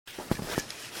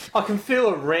I can feel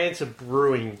a rant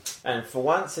brewing. And for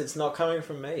once, it's not coming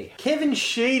from me. Kevin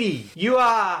Sheedy, you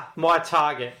are my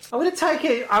target. I'm going to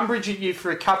take umbrage at you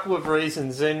for a couple of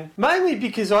reasons, and mainly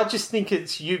because I just think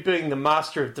it's you being the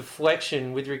master of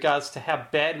deflection with regards to how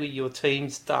badly your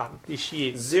team's done this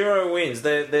year. 0 wins.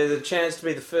 There's a chance to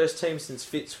be the first team since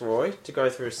Fitzroy to go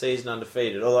through a season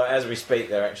undefeated. Although, as we speak,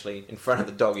 they're actually in front of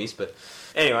the Doggies. But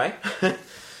anyway.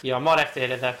 Yeah, I might have to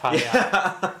edit that part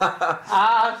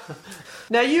out.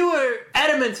 Now, you were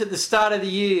adamant at the start of the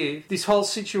year, this whole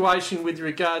situation with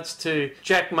regards to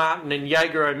Jack Martin and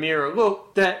Jaeger O'Meara,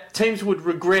 look, that teams would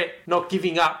regret not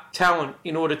giving up talent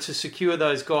in order to secure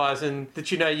those guys, and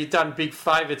that, you've done big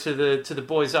favour to the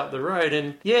boys up the road.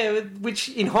 And, yeah, which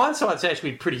in hindsight is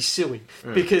actually pretty silly,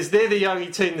 because they're the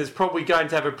only team that's probably going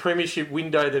to have a premiership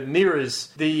window that mirrors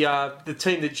the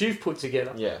team that you've put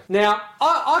together. Yeah. Now,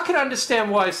 I can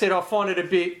understand why I said I find it a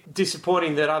bit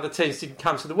disappointing that other teams didn't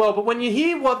come to the well, but when you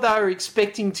hear what they were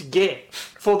expecting to get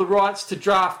for the rights to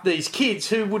draft these kids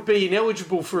who would be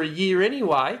ineligible for a year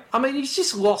anyway, I mean, he's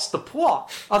just lost the plot.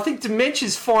 I think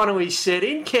dementia's finally set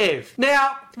in, Kev.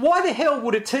 Now, why the hell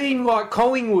would a team like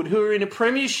Collingwood, who are in a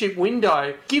premiership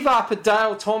window, give up a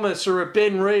Dale Thomas or a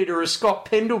Ben Reid or a Scott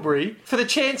Pendlebury for the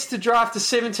chance to draft a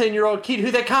 17-year-old kid who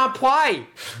they can't play?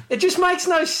 It just makes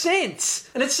no sense.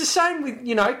 And it's the same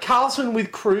with, Carlson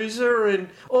with Cruiser and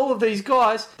all of these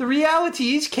guys. The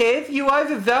reality is, Kev, you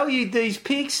overvalued these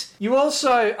picks. You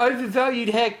also overvalued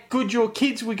how good your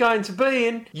kids were going to be,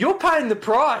 and you're paying the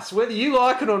price, whether you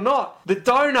like it or not. The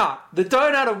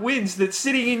donut of wins that's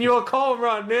sitting in your column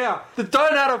right now. The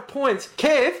donut of points.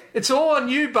 Kev, it's all on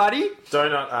you, buddy. Do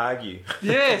not argue.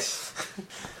 Yes.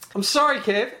 I'm sorry,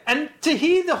 Kev. And to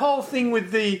hear the whole thing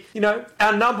with the,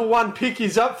 our number one pick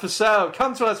is up for sale,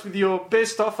 come to us with your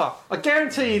best offer. I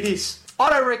guarantee you this. I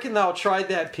don't reckon they'll trade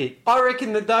that pick. I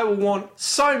reckon that they will want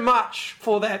so much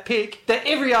for that pick that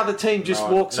every other team just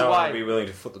walks away. No one will be willing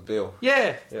to foot the bill.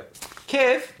 Yeah. Yep.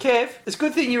 Kev, it's a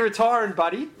good thing you're retiring,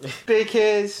 buddy,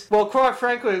 because, well, quite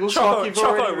frankly, it looks like you've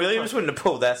already... Choco Williams wouldn't have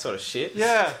pulled that sort of shit.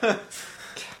 Yeah.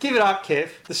 Give it up, Kev.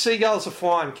 The seagulls are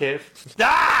flying, Kev.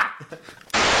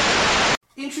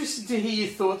 Interested to hear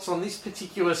your thoughts on this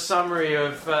particular summary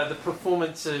of the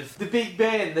performance of the big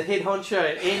man, the head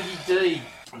honcho, Andy D.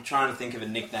 I'm trying to think of a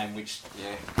nickname which,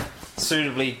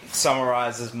 suitably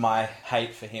summarises my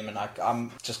hate for him, and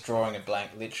I'm just drawing a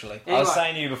blank, literally. Anyway. I was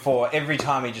saying to you before, every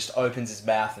time he just opens his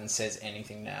mouth and says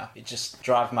anything now, it just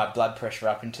drives my blood pressure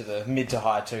up into the mid to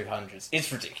high 200s.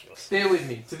 It's ridiculous. Bear with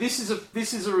me. So this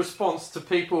is a response to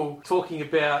people talking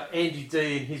about Andy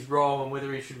D and his role and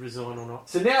whether he should resign or not.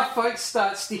 So now folks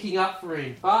start sticking up for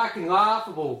him. Fucking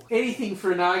laughable. Anything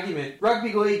for an argument.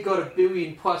 Rugby League got $1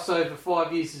 billion plus over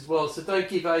 5 years as well, so don't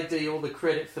give AD all the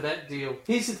credit for that deal.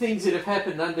 Here's the things that have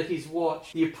happened under his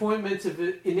watch. The appointment of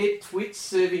inept twits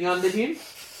serving under him.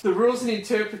 The rules and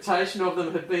interpretation of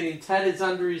them have been in tatters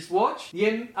under his watch. The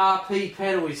MRP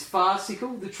panel is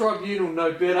farcical. The tribunal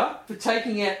know better for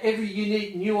taking out every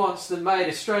unique nuance that made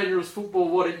Australian rules football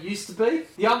what it used to be.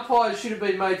 The umpires should have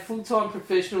been made full-time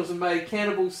professionals and made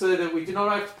accountable so that we do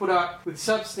not have to put up with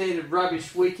substandard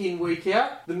rubbish week in, week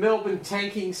out. The Melbourne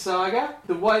tanking saga.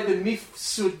 The way the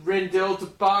Mifsud Rendell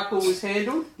debacle was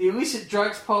handled. The illicit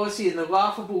drugs policy and the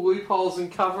laughable loopholes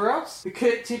and cover-ups. The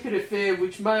Kurt Tippett affair,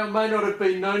 which may or may not have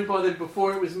been known by them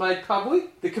before it was made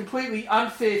public, the completely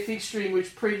unfair fixturing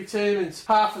which predetermines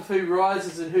half of who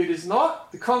rises and who does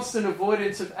not, the constant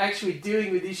avoidance of actually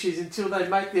dealing with issues until they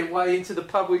make their way into the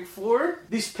public forum,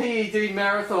 this PED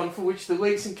marathon for which the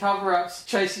leaks and cover-ups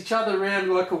chase each other around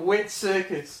like a wet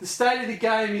circus. The state of the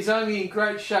game is only in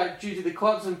great shape due to the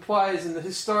clubs and players and the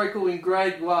historical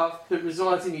ingrained love that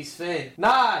resides in his fan.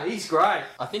 Nah, he's great.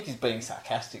 I think he's being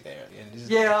sarcastic there at the end, isn't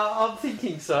he? Yeah, I'm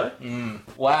thinking so.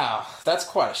 Wow, that's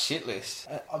quite a shit list.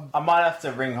 I might have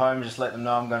to ring home and just let them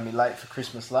know I'm going to be late for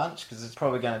Christmas lunch, because it's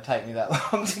probably going to take me that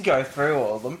long to go through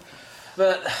all of them.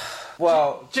 But,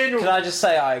 well, can I just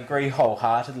say I agree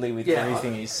wholeheartedly with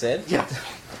everything he's said? Yeah.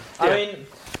 I mean,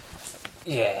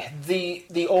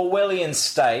 the Orwellian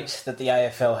state that the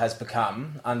AFL has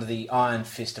become under the iron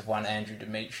fist of one Andrew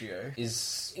Demetrio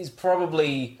is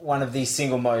probably one of the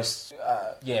single most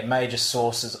major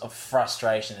sources of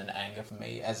frustration and anger for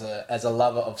me as a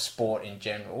lover of sport in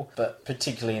general, but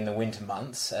particularly in the winter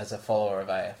months as a follower of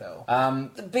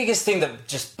AFL. The biggest thing that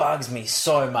just bugs me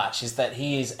so much is that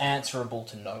he is answerable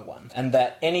to no one, and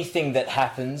that anything that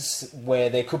happens where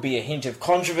there could be a hint of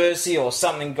controversy or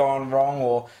something gone wrong,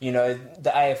 or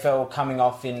the AFL coming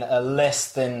off in a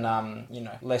less than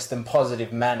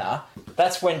positive manner,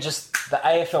 that's when just the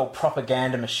AFL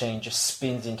propaganda machine just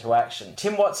spins into action.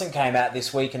 Tim Watson came out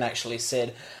this week and actually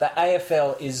said the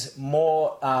AFL is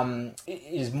more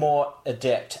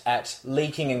adept at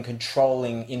leaking and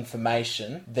controlling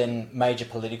information than major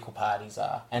political parties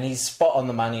are, and he's spot on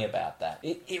the money about that.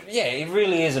 It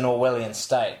really is an Orwellian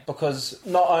state, because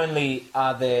not only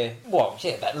are there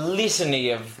that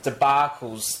litany of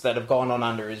debacles that have gone on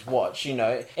under his watch,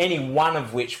 any one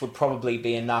of which would probably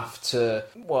be enough to,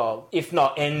 if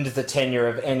not end the tenure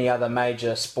of any other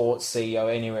major sports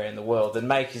CEO anywhere in the world, then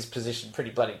make his position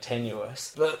pretty bloody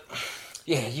tenuous. But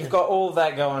yeah, you've got all of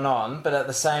that going on, but at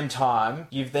the same time,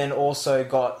 you've then also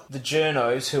got the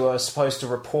journos who are supposed to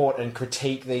report and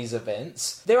critique these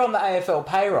events. They're on the AFL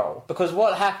payroll, because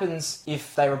what happens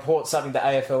if they report something the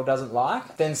AFL doesn't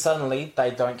like? Then suddenly they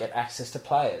don't get access to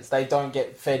players. They don't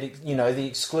get fed, the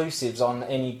exclusives on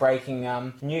any breaking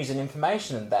news and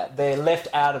information and that. They're left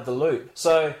out of the loop.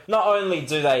 So not only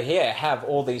do they have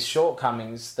all these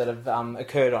shortcomings that have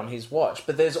occurred on his watch,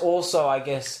 but there's also, I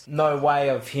guess, no way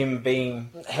of him being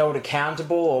held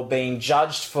accountable or being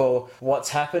judged for what's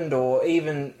happened, or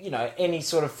even, any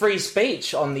sort of free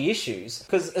speech on the issues.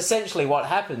 Because essentially what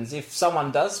happens, if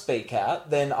someone does speak out,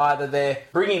 then either they're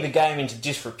bringing the game into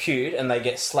disrepute and they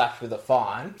get slapped with a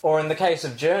fine, or in the case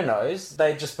of journos,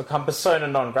 they just become persona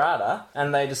non grata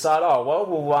and they decide,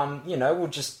 we'll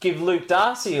just give Luke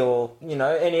Darcy or,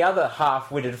 any other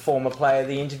half-witted former player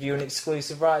the interview and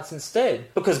exclusive rights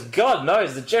instead. Because God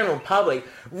knows the general public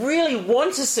really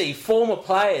want to see former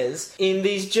players in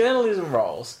these journalism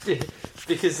roles. Yeah,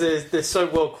 because they're so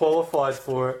well qualified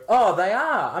for it. Oh, they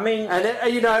are. I mean...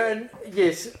 And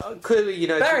yes, clearly,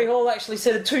 Barry Hall actually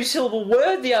said a 2-syllable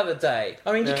word the other day.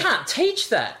 I mean, you can't teach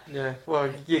that. Yeah,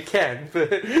 well, you can,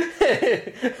 but...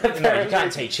 No, you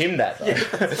can't teach him that, though. Yeah,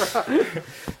 that's right.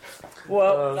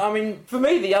 Well, I mean, for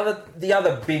me, the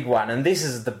other big one, and this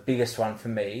is the biggest one for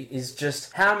me, is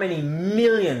just how many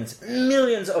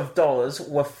millions of dollars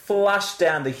were flushed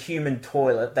down the human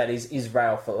toilet that is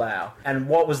Israel Folau, and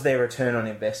what was their return on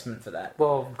investment for that?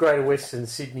 Well, Greater Western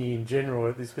Sydney in general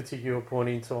at this particular point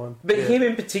in time. But him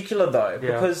in particular, though,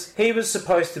 because he was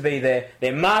supposed to be their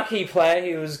marquee player.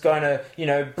 He was going to,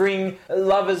 bring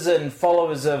lovers and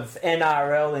followers of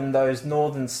NRL in those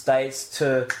northern states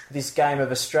to this game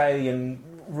of Australian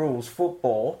rules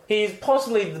football. He is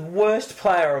possibly the worst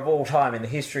player of all time in the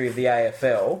history of the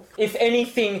AFL. If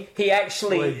anything, he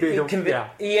actually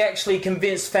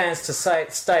convinced fans to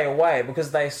stay away,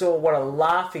 because they saw what a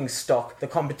laughing stock the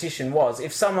competition was.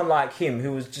 If someone like him,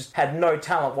 who had no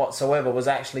talent whatsoever, was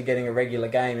actually getting a regular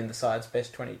game in the side's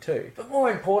best 22. But more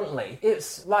importantly,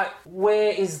 it's like,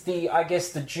 where is the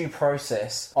due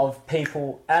process of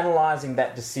people analysing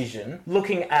that decision,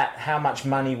 looking at how much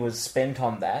money was spent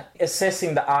on that,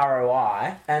 assessing the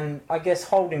ROI, and I guess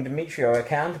holding Demetrio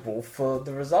accountable for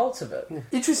the results of it.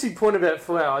 Interesting point about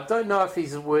Folau. I don't know if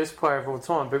he's the worst player of all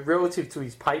time, but relative to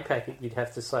his pay packet, you'd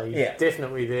have to say he's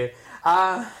definitely there.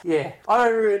 I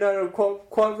don't really know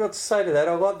quite what to say to that.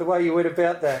 I like the way you went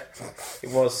about that. It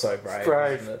was so brave.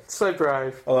 Wasn't it? So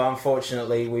brave. Although,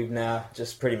 unfortunately, we've now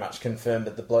just pretty much confirmed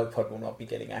that the Bloke Pod will not be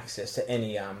getting access to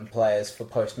any players for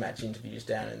post-match interviews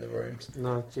down in the rooms.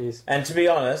 No, jeez. And to be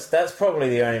honest, that's probably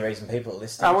the only reason people are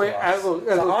listening to us.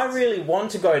 I really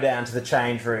want to go down to the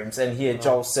change rooms and hear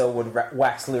Joel Selwood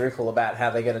wax lyrical about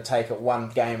how they're going to take it one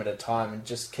game at a time and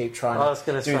just keep trying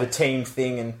to do the team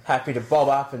thing, and happy to bob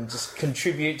up and just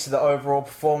contribute to the overall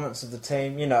performance of the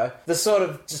team. The sort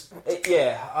of just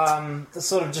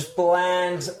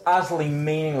bland, utterly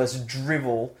meaningless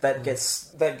drivel that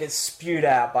gets spewed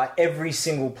out by every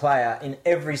single player in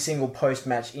every single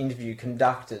post-match interview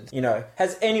conducted.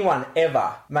 Has anyone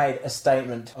ever made a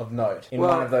statement of note in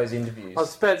one of those interviews? I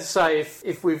was about to say,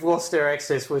 if we've lost our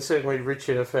access, we're certainly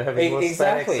richer for having lost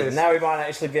that access. Exactly. Now we might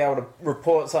actually be able to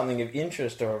report something of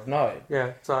interest or of note.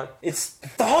 Yeah, so it's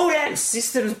the whole damn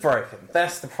system's broken.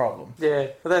 That's the problem. Yeah,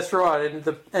 well, that's right.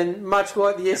 And much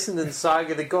like the Essendon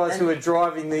saga, the guys who are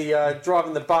driving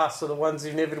the bus are the ones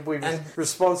inevitably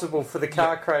responsible for the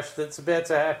car crash that's about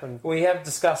to happen. We have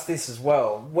discussed this as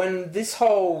well. When this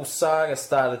whole saga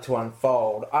started to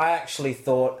unfold, I actually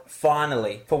thought,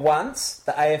 finally, for once,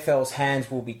 the AFL's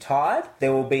hands will be tied.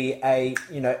 There will be a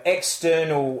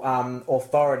external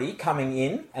authority coming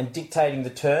in and dictating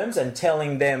the terms and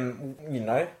telling them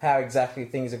how exactly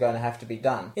things are going to have to be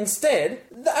done. Instead,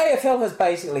 the AFL has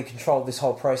basically controlled this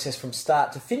whole process from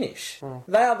start to finish. finish.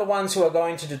 They are the ones who are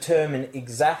going to determine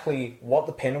exactly what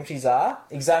the penalties are,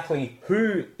 exactly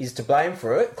who is to blame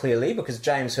for it, clearly, because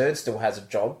James Hird still has a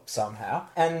job somehow,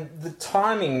 and the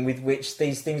timing with which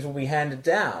these things will be handed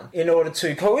down in order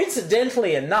to,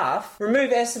 coincidentally enough,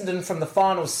 remove Essendon from the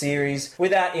final series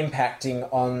without impacting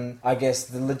on, I guess,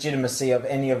 the legitimacy of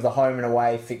any of the home and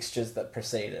away fixtures that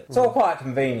precede it. It's all quite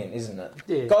convenient, isn't it?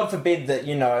 Yeah. God forbid that,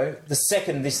 the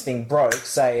second this thing broke,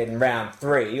 say in round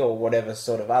 3 or whatever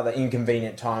sort of other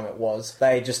inconvenient time it was,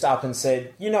 they just up and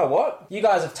said, you know what? You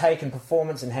guys have taken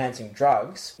performance-enhancing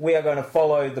drugs. We are going to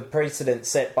follow the precedent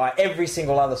set by every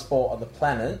single other sport on the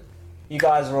planet. You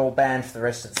guys are all banned for the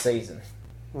rest of the season.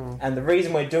 And the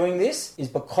reason we're doing this is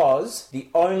because the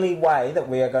only way that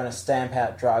we are going to stamp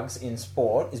out drugs in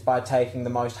sport is by taking the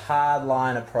most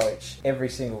hard-line approach every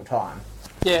single time.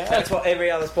 Yeah, That's what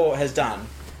every other sport has done.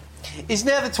 Is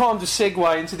now the time to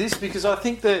segue into this, because I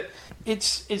think that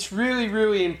it's really,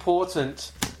 really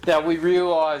important that we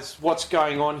realise what's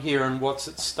going on here and what's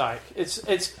at stake.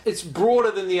 It's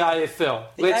broader than the AFL.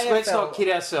 Let's not kid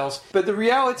ourselves. But the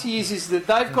reality is that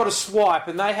they've got to swipe,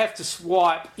 and they have to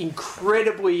swipe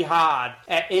incredibly hard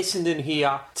at Essendon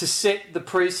here to set the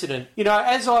precedent.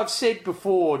 As I've said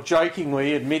before,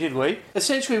 jokingly, admittedly,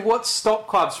 essentially what stopped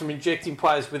clubs from injecting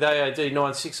players with AAD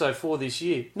 9604 this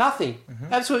year? Nothing.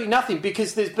 Absolutely nothing,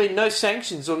 because there's been no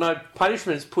sanctions or no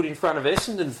punishments put in front of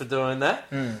Essendon for doing that.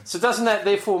 So doesn't that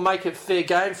therefore make it fair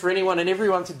game for anyone and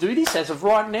everyone to do this as of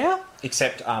right now?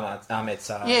 Except Ahmed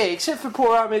Sarr. Yeah, except for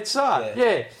poor Ahmed Sarr.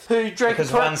 Yeah. Who drank...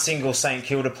 Because one single St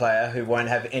Kilda player who won't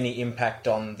have any impact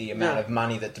on the amount of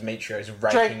money that Demetrio's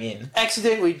raking in.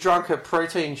 Accidentally drunk a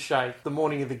protein shake the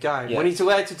morning of the game when he's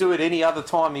allowed to do it any other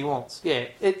time he wants. The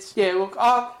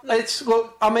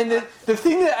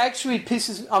thing that actually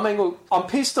pisses... I'm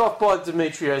pissed off by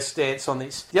Demetrio's stance on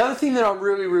this. The other thing that I'm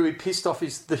really, really pissed off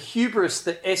is the hubris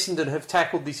that Essendon have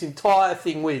tackled this entire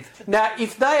thing with. Now,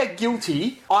 if they are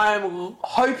guilty, I am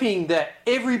hoping that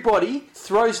everybody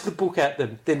throws the book at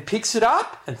them, then picks it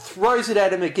up and throws it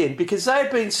at them again, because they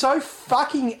have been so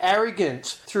fucking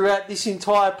arrogant throughout this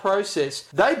entire process.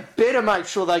 They better make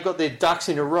sure they got their ducks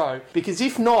in a row, because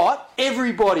if not,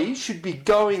 everybody should be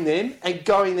going them and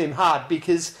going them hard,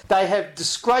 because they have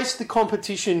disgraced the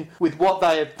competition with what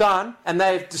they have done, and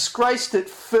they have disgraced it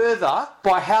further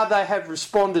by how they have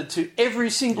responded to every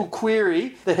single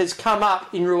query that has come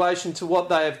up in relation to what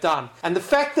they have done. And the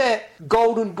fact that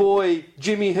golden boy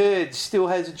Jimmy Hird still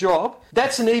has a job,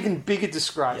 that's an even bigger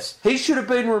disgrace. He should have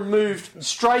been removed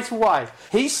straight away.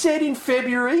 He said in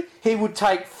February he would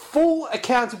take full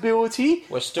accountability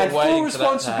and full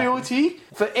responsibility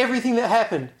for everything that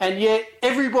happened. And yet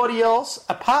everybody else,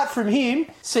 apart from him,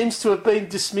 seems to have been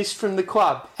dismissed from the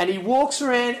club. And he walks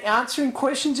around answering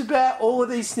questions about all of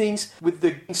these things with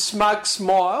the smug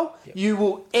smile you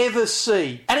will ever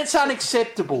see. And it's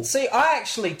unacceptable. See, I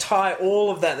actually tie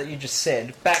all of that you just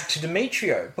said back to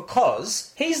Demetrio,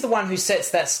 because he's the one who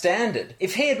sets that standard.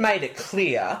 If he had made it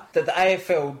clear that the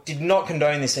AFL did not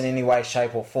condone this in any way,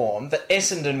 shape or form, that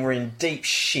Essendon were in deep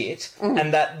shit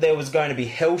and that there was going to be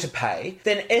hell to pay,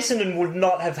 then Essendon would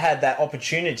not have had that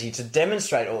opportunity to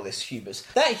demonstrate all this hubris.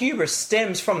 That hubris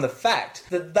stems from the fact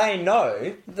that they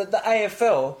know that the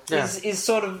AFL is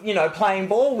sort of, playing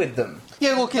ball with them.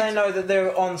 Yeah, look, they know that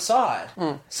they're on side.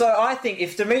 So I think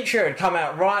if Demetrio had come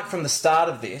out right from the start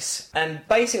of this and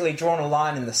basically drawn a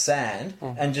line in the sand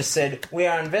and just said, we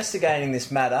are investigating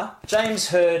this matter, James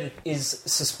Hird is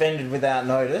suspended without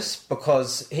notice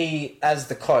because he, as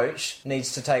the coach,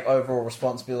 needs to take overall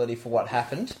responsibility for what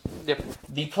happened. Yep.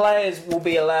 The players will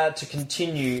be allowed to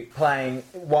continue playing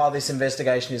while this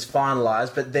investigation is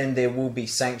finalised, but then there will be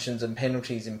sanctions and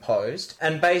penalties imposed.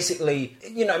 And basically,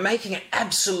 making it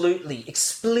absolutely,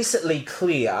 explicitly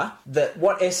clear that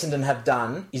what Essendon have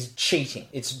done is cheating.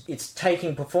 It's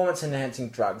taking performance-enhancing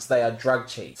drugs. They are drug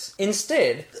cheats.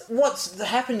 Instead, what's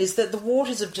happened is that the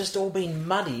waters have just all been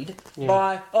muddied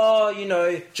by,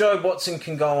 Joe Watson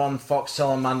can go on Foxtel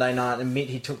on Monday night and admit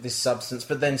he took this substance,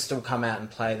 but then still come out and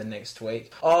play the next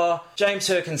week. James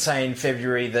Hird can say in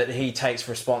February that he takes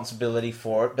responsibility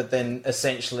for it, but then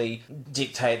essentially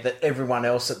dictate that everyone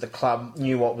else at the club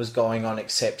knew what was going on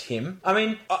except him. I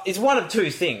mean, it's one of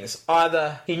two things.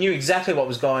 Either he knew exactly what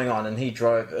was going on and he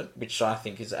drove it, which I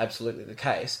think is absolutely the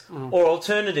case, or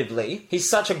alternatively, he's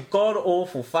such a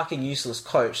god-awful fucking fucking useless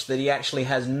coach that he actually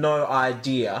has no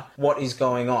idea what is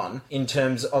going on in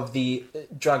terms of the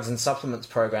drugs and supplements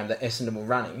program that Essendon were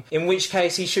running, in which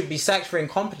case he should be sacked for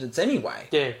incompetence anyway.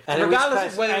 Yeah. And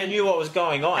regardless of whether he knew what was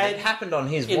going on, it happened on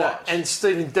his watch. And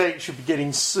Stephen Dank should be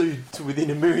getting sued to within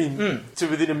a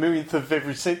millionth of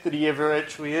every cent that he ever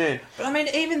actually earned. But I mean,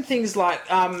 even things like,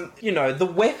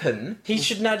 the weapon, he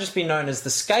should now just be known as the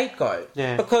scapegoat.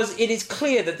 Yeah. Because it is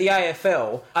clear that the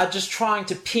AFL are just trying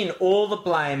to pin all the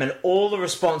blame and all the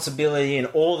responsibility and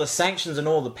all the sanctions and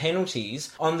all the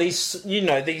penalties on these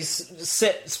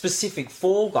set specific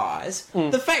fall guys.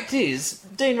 The fact is,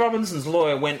 Dean Robinson's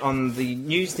lawyer went on the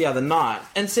news the other night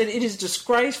and said it is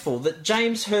disgraceful that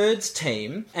James Hurd's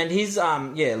team and his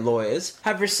lawyers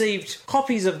have received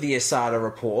copies of the Asada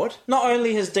report. Not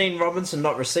only has Dean Robinson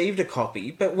not received a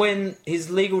copy, but when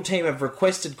his legal team have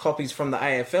requested copies from the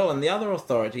AFL and the other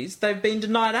authorities, they've been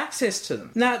denied access to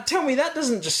them. Now, tell me that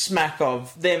doesn't just smack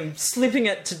of them slipping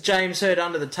it to James Hird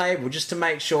under the table just to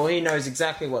make sure he knows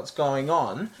exactly what's going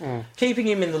on, keeping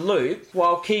him in the loop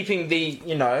while keeping the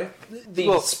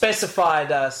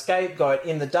specified scapegoat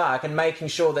in the dark and making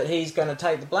sure that he's going to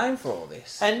take the blame for all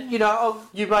this. And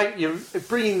you're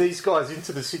bringing these guys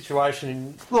into the situation.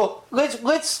 And look,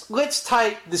 let's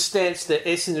take the stance that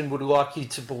Essendon would like you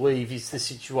to believe is the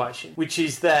situation, which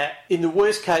is that in the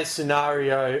worst case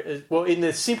scenario, in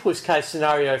the simplest case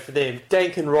scenario for them,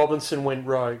 Dank and Robinson went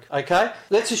rogue. Okay,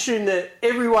 let's assume that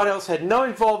everyone else had no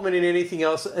involvement in anything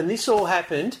else, and this all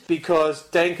happened because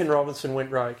Dank and Robinson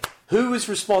went rogue. Who was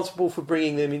responsible for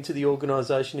bringing them into the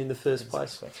organisation in the first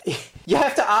place? You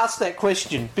have to ask that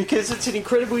question because it's an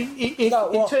incredibly... In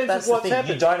terms of what's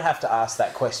happened. You don't have to ask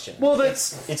that question. Well,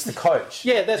 it's the coach.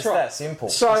 Yeah, that's right. It's that simple.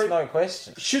 So, there's no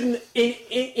question. Shouldn't...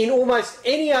 In almost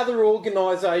any other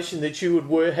organisation that you would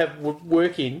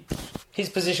work in... His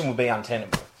position would be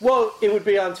untenable. Well, it would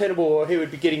be untenable, or he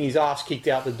would be getting his ass kicked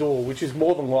out the door, which is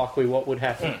more than likely what would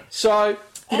happen. So...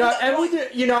 I know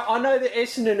that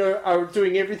Essendon are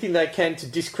doing everything they can to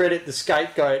discredit the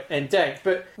scapegoat and Dank,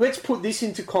 but let's put this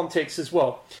into context as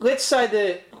well. Let's say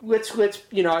that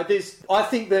I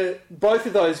think that both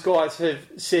of those guys have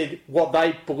said what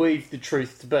they believe the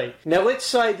truth to be. Now, let's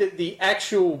say that the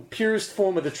actual purest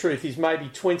form of the truth is maybe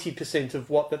 20%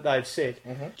 of what that they've said.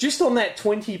 Mm-hmm. Just on that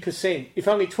 20%, if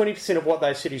only 20% of what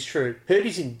they said is true, Hurd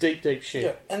is in deep, deep shit.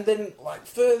 Yeah, and then,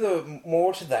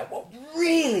 furthermore to that, what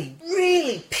really,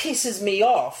 really pisses me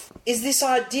off is this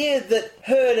idea that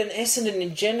Hurd and Essendon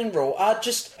in general are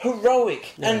just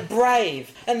heroic and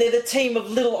brave, and they're the team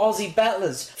of little Aussie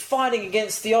battlers fighting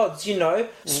against the odds,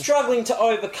 struggling to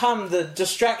overcome the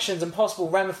distractions and possible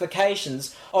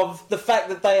ramifications of the fact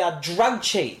that they are drug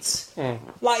cheats.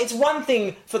 It's one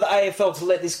thing for the AFL to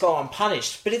let this go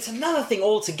unpunished, but it's another thing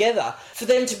altogether for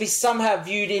them to be somehow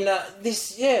viewed in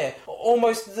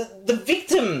almost the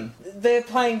victim. They're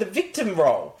playing the victim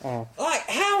role.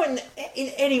 How in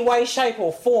any way, shape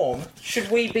or form should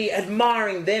we be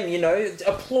admiring them,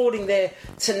 applauding their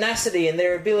tenacity and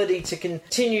their ability to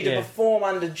continue to perform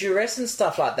under duress and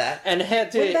stuff like that? And how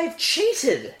dare... when they've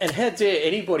cheated. And how dare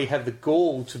anybody have the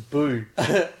gall to boo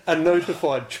a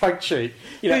notified drug cheat?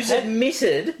 Who's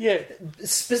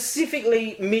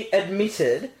specifically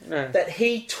admitted that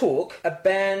he took a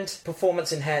banned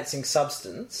performance-enhancing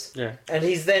substance, and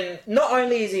he's then... Not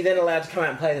only is he then allowed to come out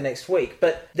and play the next week,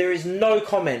 but there is no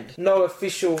comment, no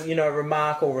official,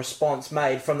 remark or response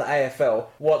made from the AFL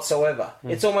whatsoever.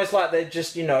 It's almost like they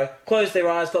just, closed their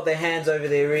eyes, got their hands over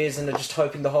their ears, and are just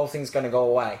hoping the whole thing's going to go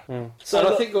away.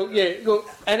 So I think,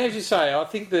 and as you say, I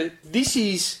think that this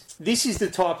is the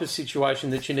type of situation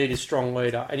that you need a strong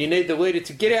leader, and you need the leader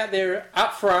to get out there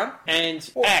up front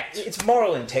and act. It's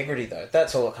moral integrity, though.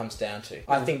 That's all it comes down to.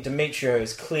 I think Demetrio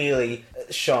has clearly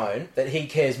shown that he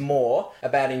cares more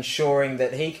about ensuring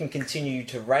that he can continue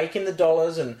to rake in the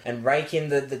dollars and rake in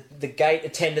the gate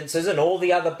attendances and all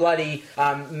the other bloody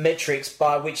metrics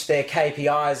by which their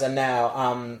KPIs are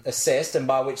now assessed and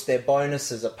by which their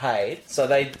bonuses are paid. So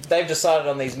they've decided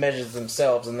on these measures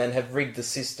themselves and then have rigged the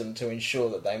system to ensure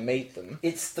that they meet them.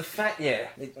 It's the fact,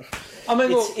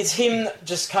 it's him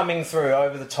just coming through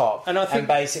over the top and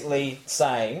basically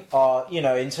saying,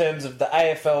 in terms of the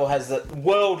AFL has the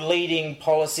world-leading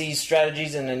policies,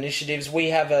 strategies and initiatives. We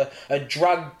have a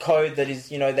drug code that is,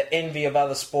 the envy of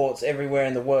other sports everywhere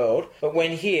in the world. But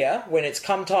when it's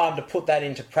come time to put that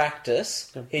into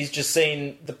practice, he's just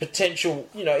seen the potential,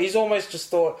 he's almost just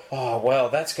thought,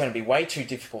 that's going to be way too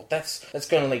difficult. That's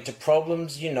going to lead to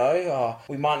problems,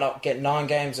 we might not get 9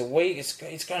 games a week.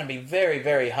 It's going to be very,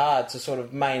 very hard to sort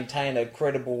of maintain a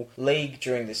credible league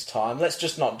during this time. Let's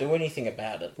just not do anything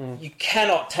about it. You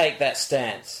cannot take that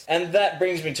stance. And that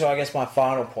brings me to, I guess, my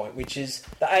final point, which is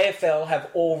the AFL have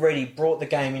already brought the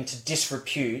game into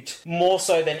disrepute more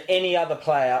so than any other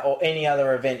player or any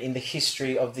other event in the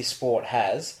history of this sport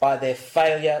has by their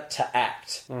failure to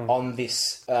act on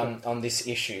this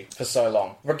issue for so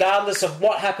long. Regardless of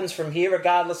what happens from here,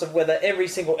 regardless of whether every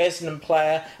single Essendon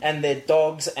player and their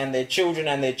dogs and their children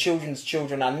and their children's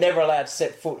children are never allowed to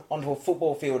set foot onto a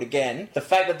football field again, the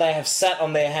fact that they have sat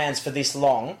on their hands for this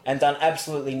long and done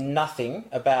absolutely nothing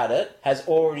about it has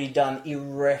already done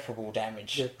irreparable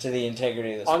damage to the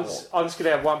integrity of the sport. I'm just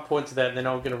going to add one point to that and then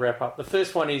I'm going to wrap up. The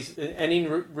first one is, and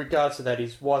in regards to that,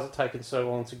 is why has it taken so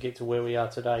long to get to where we are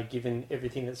today, given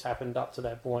everything that's happened up to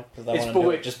that point? Because they want to do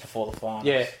it just before the finals.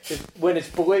 Yeah, when it's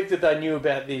believed that they knew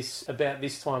about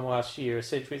this time last year,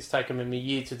 essentially it's taken them a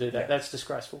year to do that. Yeah. That's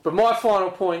disgraceful. But my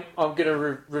final point, I'm going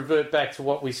to revert back to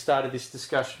what we started this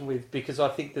discussion with, because I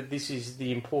think that this is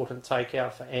the important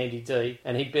takeout for Andy D,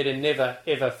 and he better never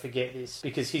ever forget this,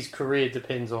 because his career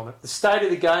depends on it. The state of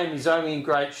the game is only in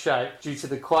great shape due to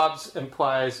the clubs and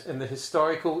players and the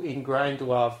historical ingrained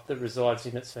love that resides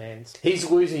in its fans. He's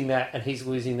losing that, and he's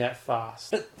losing that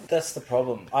fast. But that's the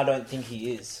problem. I don't think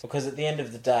he is, because at the end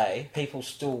of the day, people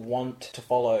still want to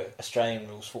follow Australian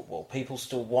rules football. People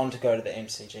still want to go to the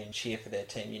MCG and cheer for their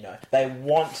team, you know. They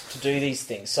want to do these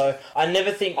things. So I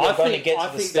never think we're going to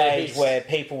get to the stage where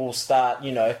people will start,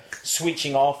 you know,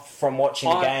 switching off from watching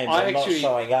the games and not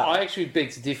showing up. I actually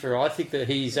beg to differ. I think that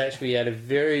he's actually at a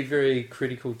very, very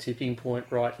critical tipping point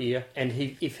right here. And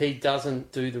if he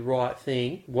doesn't do the right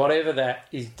thing, whatever that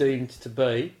is deemed to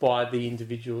be by the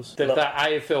individuals, that the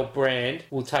AFL brand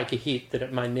will take a hit that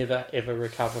it may never, ever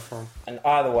recover from. And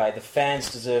either way, the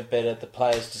fans deserve better, the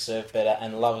players deserve better,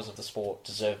 and lovers of the sport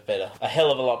deserve better. A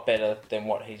hell of a lot better than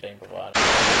what he's been provided.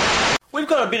 We've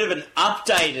got a bit of an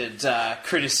updated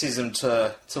criticism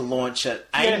to launch at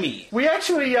Amy.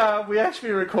 Yeah, we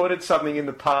actually recorded something in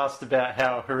the past about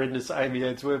how horrendous Amy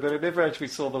ads were, but it never actually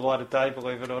saw the light of day,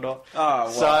 believe it or not. Oh,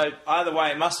 well, so either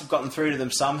way, it must have gotten through to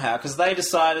them somehow, because they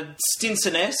decided,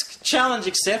 Stinson-esque, challenge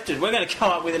accepted, we're going to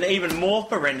come up with an even more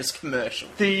horrendous commercial.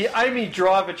 The Amy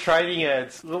driver training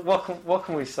ads, what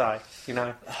can we say, you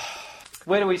know?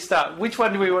 Where do we start? Which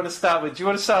one do we want to start with? Do you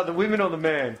want to start with the women or the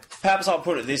man? Perhaps I'll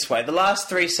put it this way. The last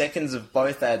 3 seconds of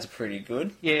both ads are pretty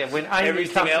good. Yeah, when Amy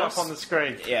comes up on the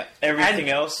screen. Yeah, everything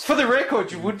else. For the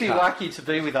record, you would be lucky to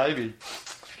be with Amy.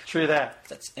 True that.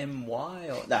 That's M-Y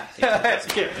or... No.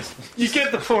 You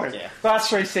get the point. Yeah. Last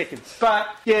 3 seconds. But,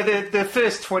 yeah, the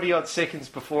first 20-odd seconds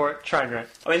before it, train wreck.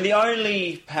 I mean, the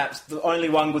only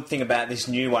one good thing about this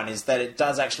new one is that it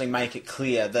does actually make it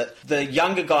clear that the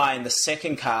younger guy in the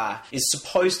second car is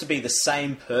supposed to be the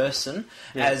same person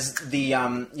as the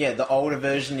older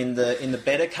version in the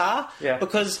better car. Yeah.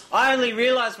 Because I only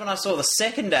realised when I saw the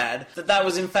second ad that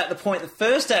was in fact the point the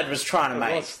first ad was trying to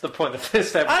make. What's the point the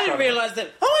first ad was I didn't realise that...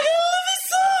 Oh my God, I love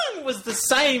this song! Was the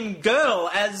same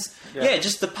girl as... Yeah,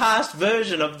 just the past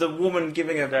version of the woman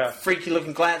giving a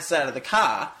freaky-looking glance out of the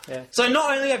car. Yeah. So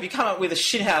not only have you come up with a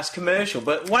shithouse commercial,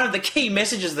 but one of the key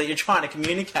messages that you're trying to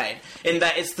communicate, in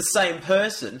that it's the same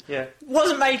person,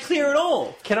 wasn't made clear at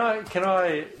all. Can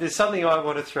I... There's something I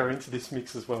want to throw into this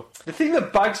mix as well. The thing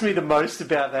that bugs me the most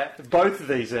about both of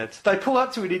these ads, they pull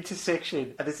up to an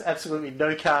intersection and there's absolutely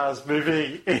no cars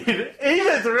moving in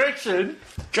either direction.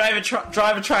 Driver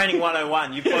Training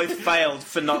 101, you both failed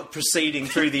for not proceeding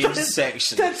through the intersection.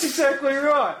 That's exactly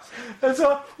right. And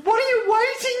so, what are you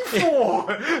waiting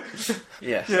for?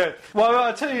 Yes. Yeah. Well,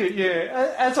 I tell you,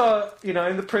 as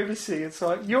in the previous thing, it's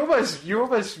like you're almost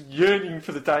yearning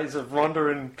for the days of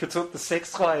Rhonda and Katut the sex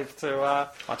slave to.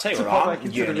 I'll tell you what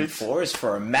I'm yearning for is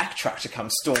for a Mack truck to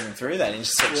come storming through that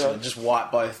intersection and just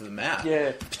wipe both of them out.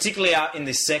 Yeah. Particularly out in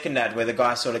this second ad where the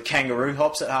guy sort of kangaroo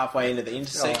hops it halfway into the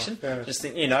intersection. Oh, yeah. Just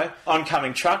think,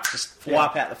 oncoming truck, just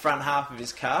wipe out the front half of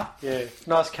his car. Yeah.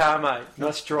 Nice car, mate.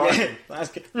 Nice driving. Nice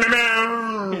driving.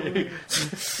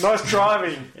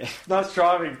 Yeah. Nice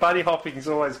driving. Bunny hopping is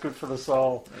always good for the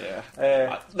soul.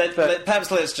 Yeah.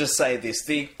 Perhaps let's just say this.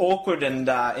 The awkward and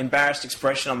embarrassed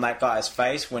expression on that guy's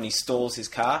face when he stalls his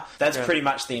car, that's pretty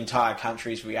much the entire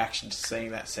country's reaction to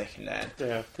seeing that second ad.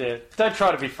 Yeah. Don't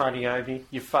try to be funny, Amy.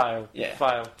 You fail. Yeah.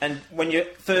 Fail. And when your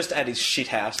first ad is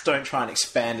shithouse, don't try and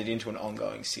expand it into an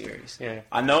ongoing series. Yeah.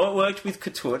 I know it worked with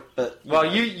Katut, but... Well,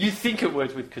 you think it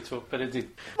worked with Katut. talk, but it did.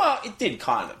 Well, it did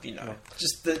kind of, you know.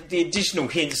 Just the additional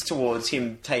hints towards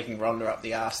him taking Ronda up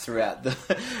the arse throughout the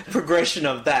progression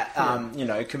of that,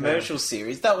 commercial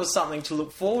series. That was something to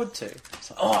look forward to.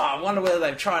 So, I wonder whether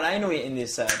they've tried anal in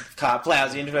this car.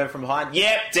 Plows into her from behind.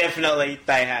 Yep, definitely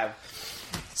they have.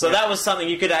 So that was something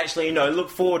you could actually, look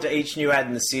forward to each new ad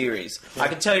in the series. Yeah. I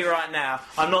can tell you right now,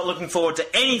 I'm not looking forward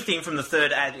to anything from the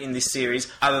third ad in this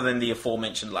series other than the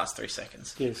aforementioned last 3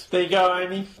 seconds. Yes. There you go,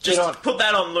 Amy. Just put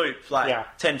that on loop,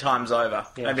 10 times over.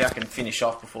 Yeah. Maybe I can finish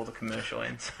off before the commercial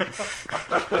ends.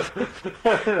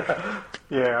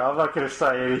 Yeah, I'm not going to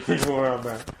say anything more on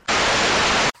that.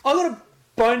 I've got a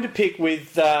bone to pick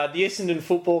with the Essendon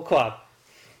Football Club.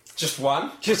 Just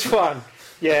one? Just one,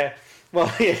 yeah. Well,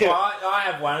 yeah. Well, I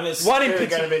have one, and it's going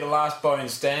to be the last bone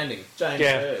standing. James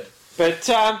Hurd. But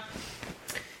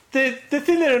the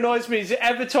thing that annoys me is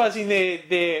advertising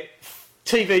their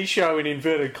TV show in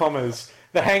inverted commas,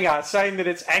 The Hangar, saying that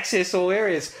it's access all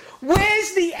areas.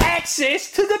 Where's the access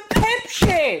to the pep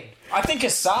shed? I think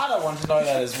Asada wanted to know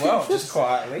that as well, just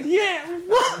quietly. Yeah,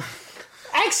 what?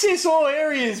 Access all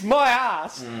areas, my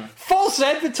ass. False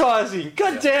advertising,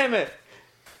 god damn it.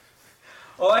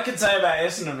 All I can say about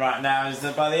Essendon right now is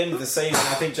that by the end of the season,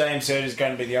 I think James Hurd is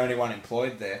going to be the only one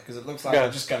employed there, because it looks like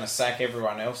they're just going to sack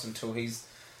everyone else until he's,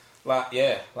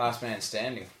 last man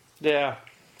standing. Yeah.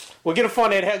 We're going to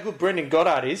find out how good Brendan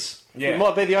Goddard is. Yeah. He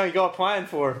might be the only guy playing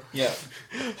for him. Yeah.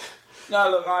 No,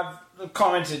 look, I've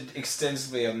commented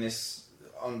extensively on this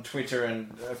on Twitter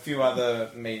and a few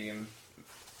other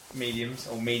mediums,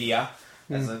 or media,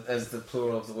 as the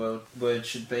plural of the word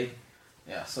should be.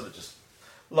 Yeah, sort of just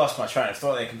lost my train of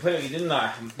thought there completely, didn't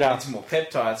I? Need some more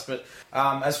peptides. But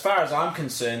as far as I'm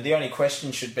concerned, the only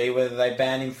question should be whether they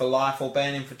ban him for life or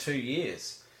ban him for 2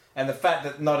 years. And the fact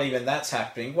that not even that's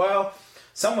happening, well,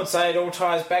 some would say it all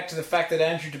ties back to the fact that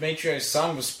Andrew Demetrio's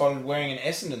son was spotted wearing an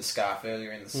Essendon scarf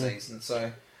earlier in the season.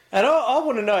 So, and I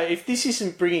want to know, if this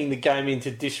isn't bringing the game into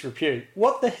disrepute,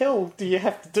 what the hell do you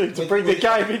have to do to bring the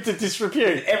game into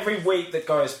disrepute? Every week that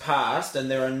goes past and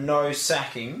there are no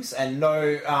sackings and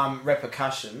no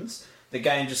repercussions, the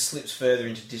game just slips further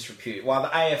into disrepute. While the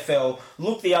AFL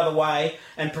look the other way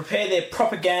and prepare their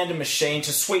propaganda machine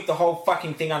to sweep the whole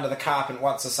fucking thing under the carpet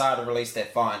once Asada release their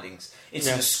findings. It's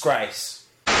a disgrace.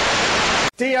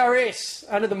 DRS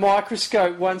under the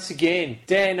microscope once again.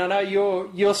 Dan, I know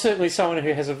you're certainly someone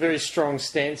who has a very strong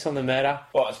stance on the matter.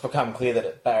 Well, it's become clear that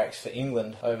it barracks for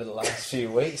England over the last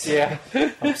few weeks. Yeah.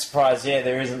 I'm surprised,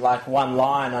 there isn't like one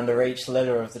line under each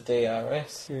letter of the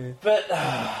DRS. Yeah. But,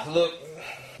 look,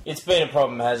 it's been a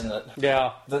problem, hasn't it?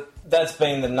 Yeah. That's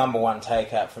been the number one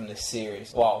take-out from this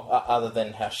series. Well, other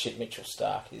than how shit Mitchell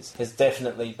Stark is, has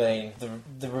definitely been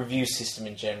the review system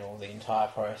in general, the entire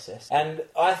process. And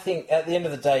I think at the end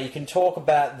of the day, you can talk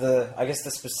about the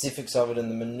specifics of it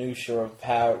and the minutiae of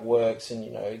how it works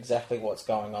and, exactly what's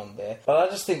going on there. But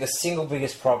I just think the single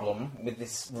biggest problem with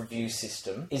this review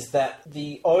system is that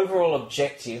the overall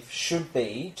objective should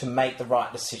be to make the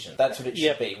right decision. That's what it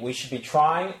should be. We should be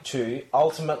trying to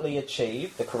ultimately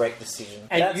achieve the correct decision.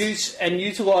 And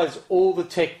utilise all the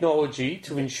technology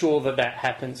to ensure that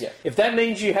happens. Yeah. If that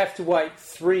means you have to wait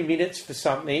 3 minutes for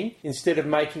something instead of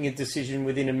making a decision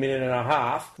within a minute and a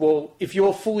half, well, if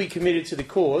you're fully committed to the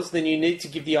cause, then you need to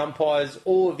give the umpires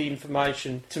all of the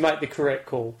information to make the correct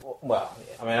call. Well,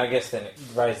 I guess then it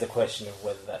raised the question of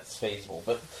whether that's feasible.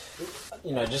 But,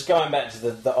 just going back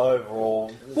to the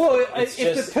overall... Well, if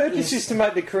the purpose is to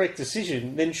make the correct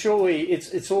decision, then surely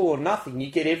it's all or nothing.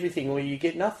 You get everything or you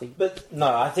get nothing. But,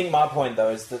 no, I think my point, though,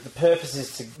 is that the purpose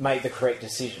is to make the correct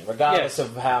decision, regardless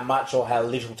of how much or how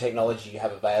little technology you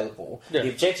have available. Yeah. The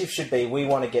objective should be, we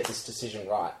want to get this decision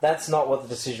right. That's not what the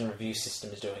decision review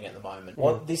system is doing at the moment.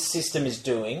 What this system is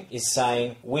doing is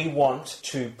saying, we want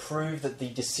to prove that the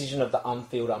decision of the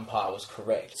on-field umpire was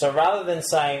correct. So rather than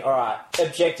saying, all right,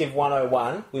 objective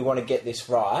 101, we want to get this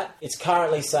right, it's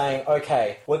currently saying,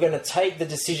 okay, we're going to take the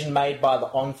decision made by the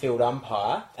on-field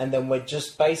umpire, and then we're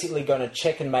just basically going to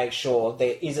check and make sure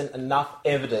there isn't enough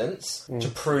evidence to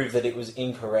prove that it was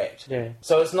incorrect. Yeah.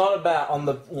 So it's not about on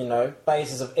the,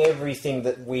 basis of everything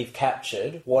that we've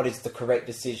captured, what is the correct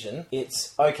decision.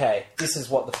 It's, okay, this is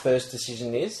what the first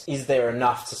decision is. Is there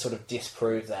enough to sort of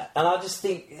disprove that? And I just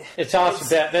think...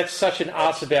 That's such an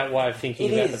arse-about way of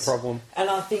thinking about the problem. And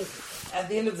I think... At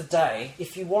the end of the day,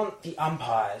 if you want the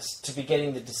umpires to be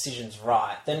getting the decisions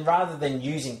right, then rather than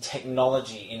using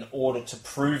technology in order to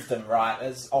prove them right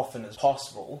as often as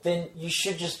possible, then you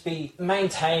should just be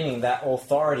maintaining that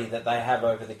authority that they have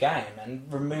over the game and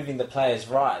removing the players'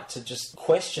 right to just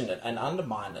question it and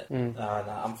undermine it. No,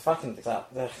 I'm fucking this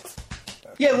up.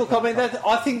 Yeah, look, I mean,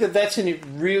 I think that's a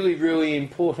really, really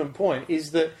important point,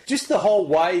 is that just the whole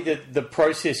way that the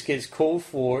process gets called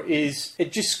for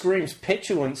it just screams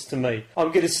petulance to me. I'm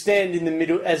going to stand in the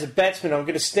middle, as a batsman, I'm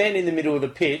going to stand in the middle of the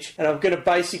pitch and I'm going to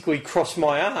basically cross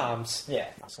my arms. Yeah,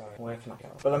 so where can I go?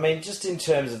 But I mean, just in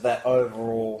terms of that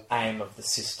overall aim of the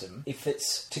system, if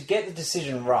it's to get the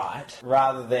decision right,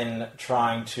 rather than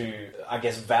trying to, I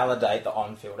guess, validate the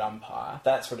on-field umpire,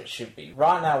 that's what it should be.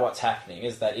 Right now what's happening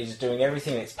is that he's doing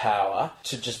everything in its power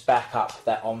to just back up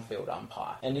that on-field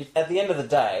umpire. And at the end of the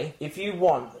day, if you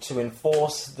want to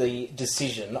enforce the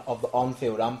decision of the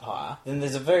on-field umpire, then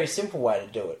there's a very simple way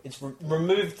to do it. It's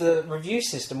remove the review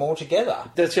system altogether.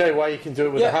 That's the only way you can do it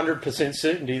with 100%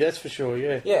 certainty, that's for sure,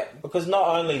 yeah. Yeah, because not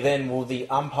only then will the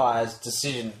umpire's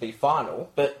decision be final,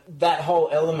 but that whole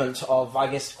element of, I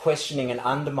guess, questioning and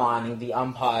undermining the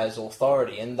umpire's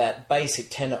authority and that basic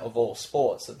tenet of all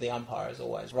sports that the umpire is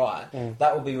always right,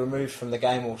 that will be removed from the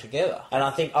game altogether. And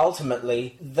I think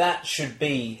ultimately that should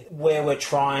be where we're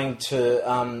trying to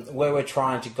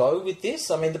go with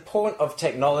this. I mean, the point of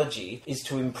technology is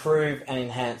to improve and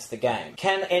enhance the game.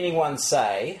 Can anyone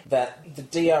say that the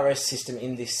DRS system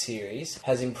in this series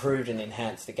has improved and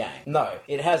enhanced the game? No,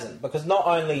 it hasn't, because not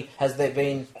only have there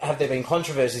been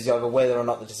controversies over whether or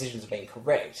not the decisions have been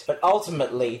correct, but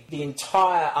ultimately the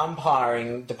entire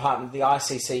umpiring department, the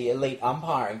ICC elite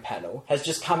umpiring panel, has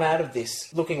just come out of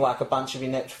this looking like a bunch of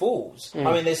inept fools.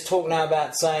 I mean, there's talk now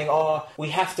about saying, we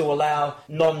have to allow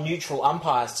non-neutral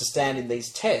umpires to stand in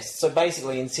these tests, so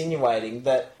basically insinuating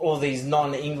that all these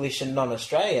non-English and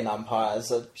non-Australian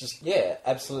umpires are just,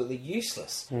 absolutely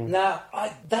useless. Now,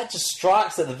 that just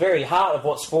strikes at the very heart of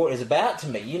what sport is about to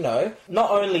me, you know.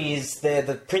 Not only is there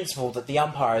the principle that the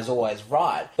umpire is always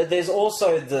right, but there's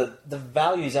also the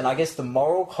values and I guess the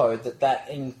moral code that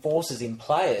enforces in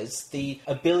players the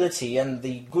ability and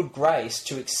the good grace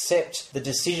to accept the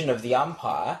decision of the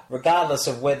umpire, regardless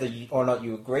of whether or not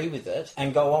you agree with it,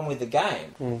 and go on with the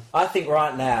game. I think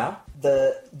right now,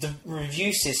 the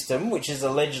review system, which is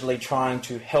allegedly trying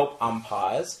to help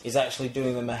umpires, is actually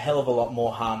doing them a hell of a lot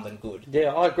more harm than good.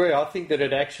 Yeah, I agree. I think that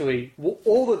it actually...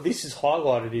 all that this is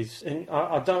highlighted is... and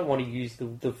I don't want to use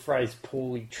the phrase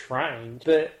poorly trained,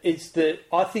 but it's that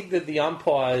I think that the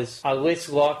umpires are less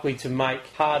likely to make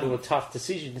hard or tough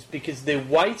decisions because they're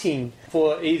waiting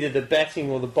for either the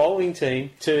batting or the bowling team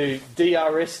to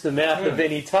DRS them out of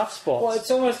any tough spots. Well,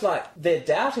 it's almost like they're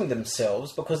doubting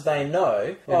themselves because they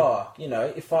know,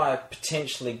 if I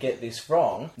potentially get this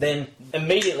wrong, then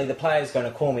immediately the player's going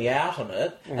to call me out on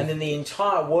it, and then the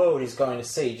entire world is going to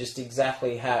see just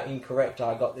exactly how incorrect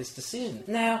I got this decision.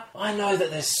 Now, I know that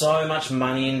there's so much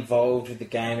money involved with the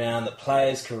game now, and the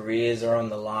players' careers are on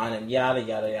the line, and yada,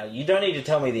 yada, yada. You don't need to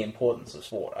tell me the importance of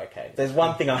sport, okay? There's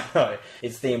one thing I know,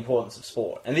 it's the importance of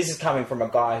sport. And this is coming from a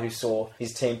guy who saw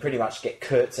his team pretty much get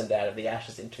curtsened out of the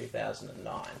Ashes in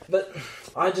 2009. But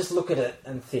I just look at it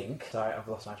and think... Sorry, I've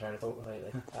lost my train of thought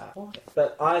completely.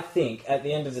 But I think, at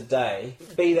the end of the day,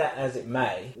 be that as it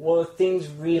may, were things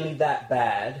really that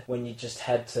bad when you just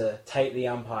had to take the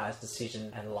umpire's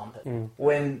decision and lump it?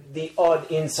 When the odd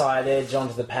inside edge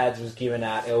onto the pads was given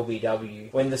out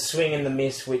LBW, when the swing and the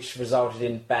miss which resulted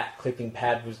in bat clipping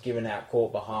pad was given out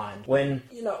caught behind, when,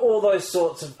 all those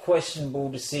sorts of questionable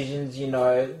decisions,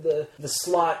 the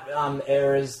slight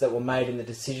errors that were made in the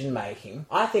decision making,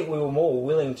 I think we were more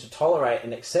willing to tolerate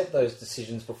and accept those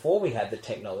decisions before we had the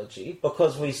technology,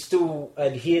 because we still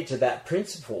adhere to that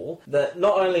principle that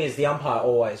not only is the umpire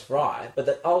always right, but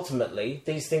that ultimately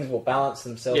these things will balance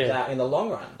themselves out in the long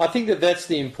run. I think that's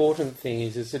the important thing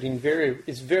is that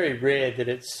it's very rare that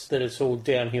it's all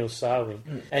downhill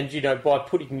sailing. And by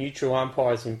putting neutral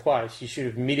umpires in place, you should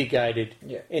have mitigated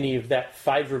any of that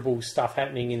favourable stuff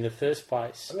happening in the first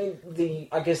place. I mean,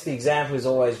 I guess the example is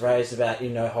always raised about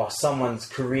how someone's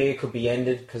career could be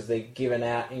ended because they're given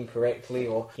out incorrectly,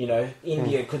 or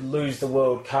India could lose the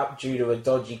World Cup due to a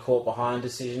dodgy caught behind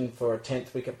decision for a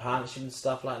 10th wicket partnership and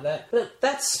stuff like that. But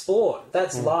that's sport.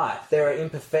 That's life. There are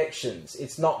imperfections.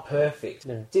 It's not perfect.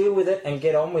 Deal with it and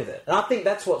get on with it. And I think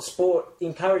that's what sport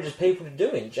encourages people to do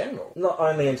in general. Not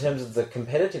only in terms of the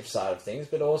competitive side of things,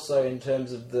 but also in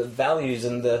terms of the values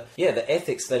and the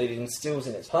ethics that it instills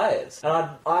in its players. And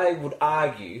I would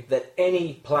argue that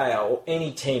any player or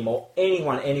any team or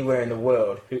anyone anywhere in the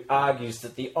world who argues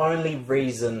that the only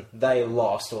reason reason they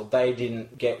lost or they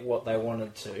didn't get what they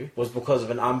wanted to was because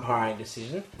of an umpiring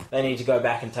decision, they need to go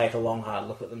back and take a long, hard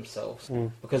look at themselves.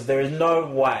 Because there is no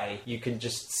way you can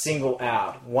just single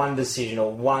out one decision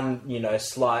or one,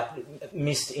 slight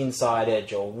missed inside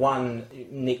edge or one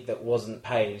nick that wasn't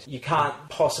paid. You can't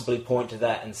possibly point to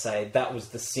that and say that was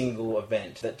the single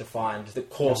event that defined the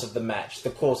course of the match, the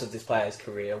course of this player's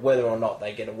career, whether or not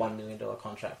they get a $1 million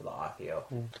contract for the IPL.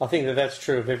 I think that's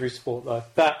true of every sport, though.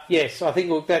 But yes, I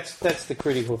think that's the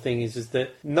critical thing is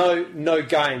that no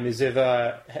game is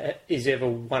ever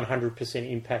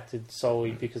 100% impacted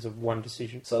solely because of one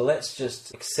decision. So let's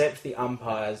just accept the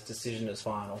umpire's decision as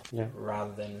final,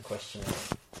 rather than question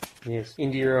it. Yes,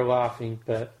 India are laughing,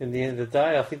 but in the end of the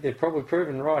day, I think they're probably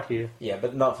proven right here. Yeah,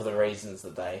 but not for the reasons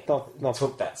that they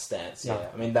took that stance. No. Yeah,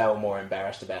 I mean, they were more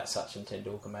embarrassed about Sachin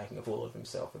Tendulkar making a fool of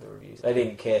himself with the reviews. They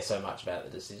didn't care so much about the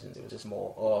decisions. It was just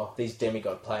more, these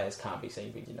demigod players can't be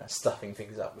seen, stuffing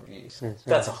things up with reviews. Yes,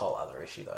 that's a whole other issue, though.